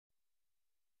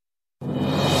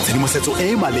tshedimosetso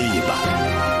e e maleba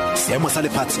seemo sa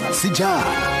lefatshe se jang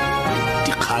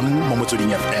dikgang mo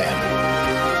Motsweding FM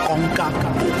konka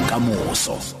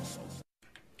bokamoso.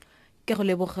 Ke go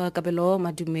leboga kabelo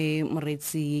madume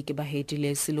moretsi ke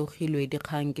bahedile selogilwe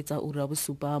dikgang ke tsa ura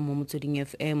bosupa mo Motsweding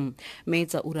FM me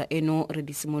tsa ura eno re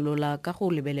di simolola ka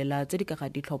go lebelela tse di ka ga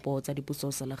ditlhopho tsa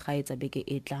dipuso sa legae tsa beke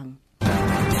e tlang.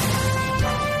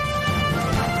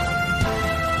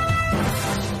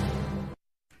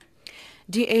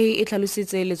 DA e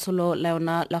tlhalositse letsholo la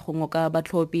yona la go ngoka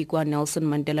batlhophi kwa Nelson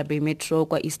Mandela Bay Metro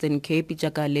kwa Eastern Cape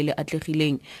jaaka le le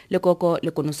atlegileng lekoko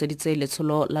le konoseditse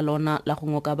letsholo la lona la go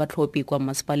ngoka batlhophi kwa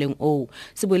masepaleng o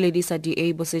se boeledi sa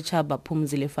DA bosetšhaba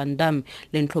Phumzile Van Dam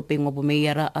le ntlhopheng wa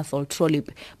bomeyara Athol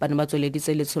Trollip bana ba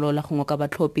tsweleditse letsholo la go ngoka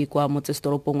batlhophi kwa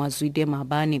motsesetoropong wa Zwide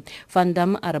Mahabane. Van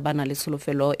Dam a re bana le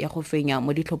tsholofelo ya go fenya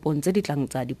mo ditlhophong tse di tlang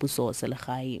tsa dipuso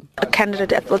selegae.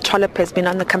 Candidate Athol Trollip has been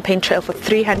on the campaign trail for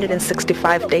 365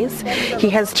 days.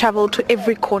 He has traveled to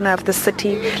every corner of the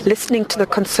city, listening to the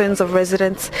concerns of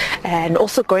residents and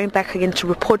also going back again to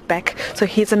report back. So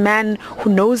he's a man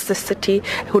who knows the city,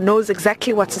 who knows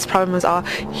exactly what his problems are.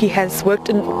 He has worked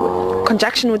in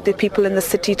conjunction with the people in the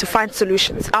city to find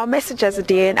solutions. Our message as a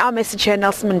DA and our message here in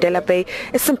Nelson Mandela Bay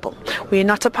is simple. We're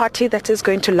not a party that is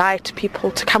going to lie to people,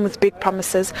 to come with big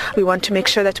promises. We want to make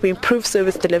sure that we improve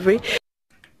service delivery.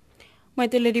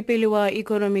 Moeteledipele wa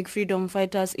Economic Freedom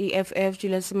Fighters EFF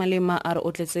Julius Malema a re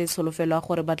o tletse tsholofelo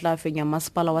gore ba tla fenya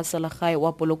masepala wa selegae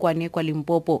wa Polokwane kwa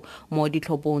Limpopo mo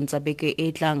ditlhophong tsa beke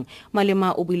e tlang.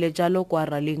 Malema o buile jalo kwa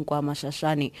raleng kwa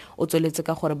Mashashane o tsweletse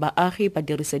ka gore baagi ba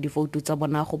dirise difoutu tsa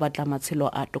bona go batla matshelo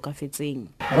a tokafetseng.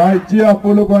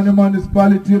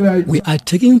 We are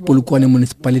taking Polokwane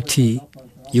municipality.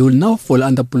 You will now fall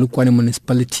under Polokwane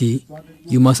municipality.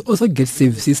 You must also get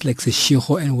services like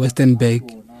Seshego and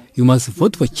Westernburg. You must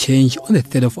vote for change on the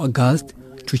 3rd of August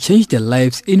to change their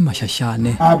lives in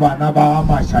Mashashane.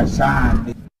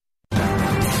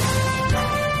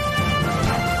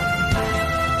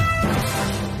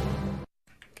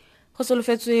 Go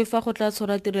solofetswe fa go tla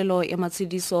tshwara tirelo ya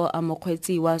matshediso a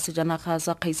mokgweetsi wa sejanaga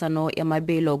sa kgaisano ya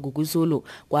mabelo Guguzulu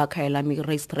kwa Khaelami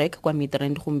Racetrack kwa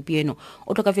Midrand gompieno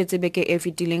o tlhokafetse beke e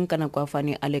fetileng kana kwa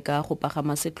fane a leka go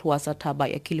pagama setlhoa sa thaba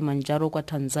ya Kilimanjaro kwa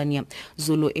Tanzania.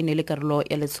 Zulu e ne le karolo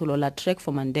ya letsholo la Track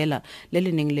for Mandela le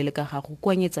le neng le le ka ga go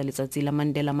kwanyetsa letsatsi la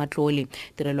Mandela matlole.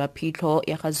 Tirelo ya phitlho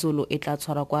ya ga Zulu e tla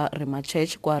tshwara kwa Rema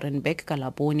Church kwa Renbeck ka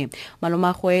Labone.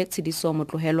 Malomagwe tshediso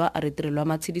motlohelwa a re tirelo ya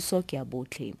matshediso ke ya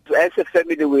botlhe. As a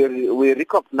family, we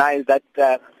recognize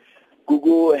that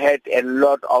Google had a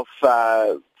lot of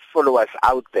followers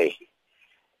out there.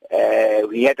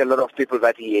 We had a lot of people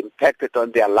that he impacted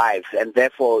on their lives, and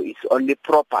therefore it's only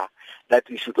proper that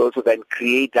we should also then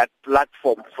create that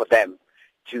platform for them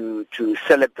to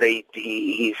celebrate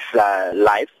his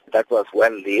life that was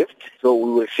well lived. So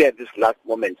we will share this last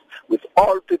moment with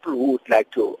all people who would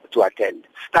like to attend.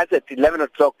 Starts at 11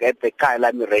 o'clock at the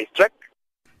Khaelami Racetrack.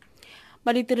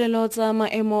 Baditirelo tsa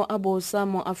maemo a bosa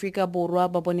mo Afrika Borwa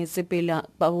ba bonetse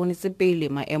pele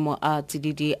maemo a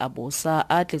tsididi a bosa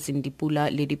a tletseng dipula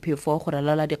le diphefo go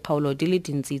ralala dikgaolo di le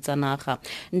dintsi tsa naga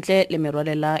ntle le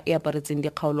merwalela e aparetseng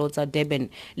dikgaolo tsa Durban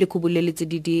le khubule le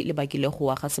tsididi le bakile go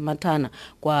wa ga semathana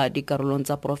kwa dikarolong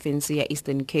tsa province ya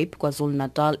Eastern Cape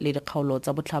KwaZulu-Natal le dikgaolo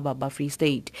tsa botlhaba ba Free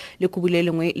State le khubule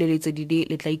lengwe le le tsididi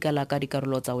le tla ikala ka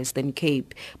dikarolo tsa Western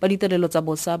Cape. Baditirelo tsa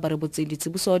bosa ba re botse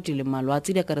ditsibuso di le malwa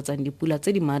tse di akaretsang dipula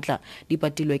tse di matla di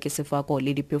patilwe ke sefako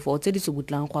le diphefo tse di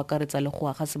subutlang go akaretsa le go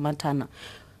aga semathana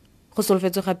go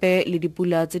solofetswe gape le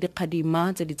dipula tse di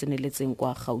kgadima tse di tseneletseng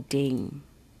kwa Gauteng.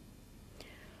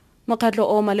 Mokgatlo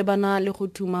o malebana le go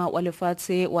thuma wa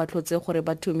lefatshe wa tlhotse gore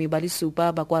bathumi ba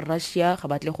disupa ba kwa Russia ga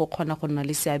batle go kgona go nna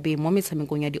le seabe mo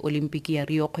metshamekong ya di-Olimpiki ya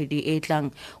Rio kgwedi e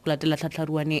tlang go latela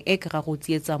tlhatlharuane e ka ga go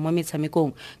tsietsa mo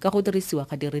metshamekong ka go dirisiwa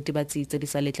ga diritibatsi tse di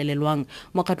sa letlelelwang.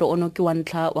 Mokgatlo ono ke wa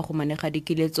ntlha wa go manega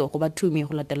dikiletso go bathumi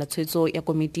go latela tshwetso ya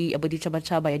komiti ya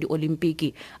boditšhabatšhaba ya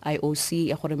di-Olimpiki IOC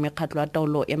ya gore mekgatlo ya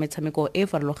taolo ya metshameko e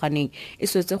farologaneng e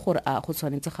swetse gore a go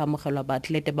tshwanetse ga amogelwa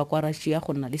baatlelete ba kwa Russia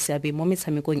go nna le seabe mo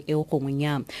metshamekong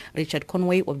Richard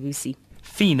Conway of BBC.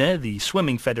 FINA, the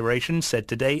swimming federation, said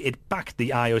today it backed the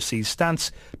IOC's stance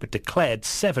but declared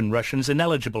 7 Russians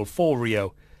ineligible for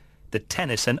Rio. The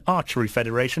tennis and archery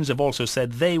federations have also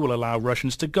said they will allow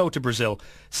Russians to go to Brazil,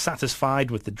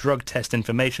 satisfied with the drug test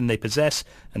information they possess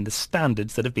and the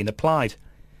standards that have been applied.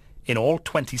 In all,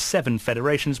 27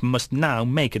 federations must now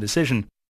make a decision.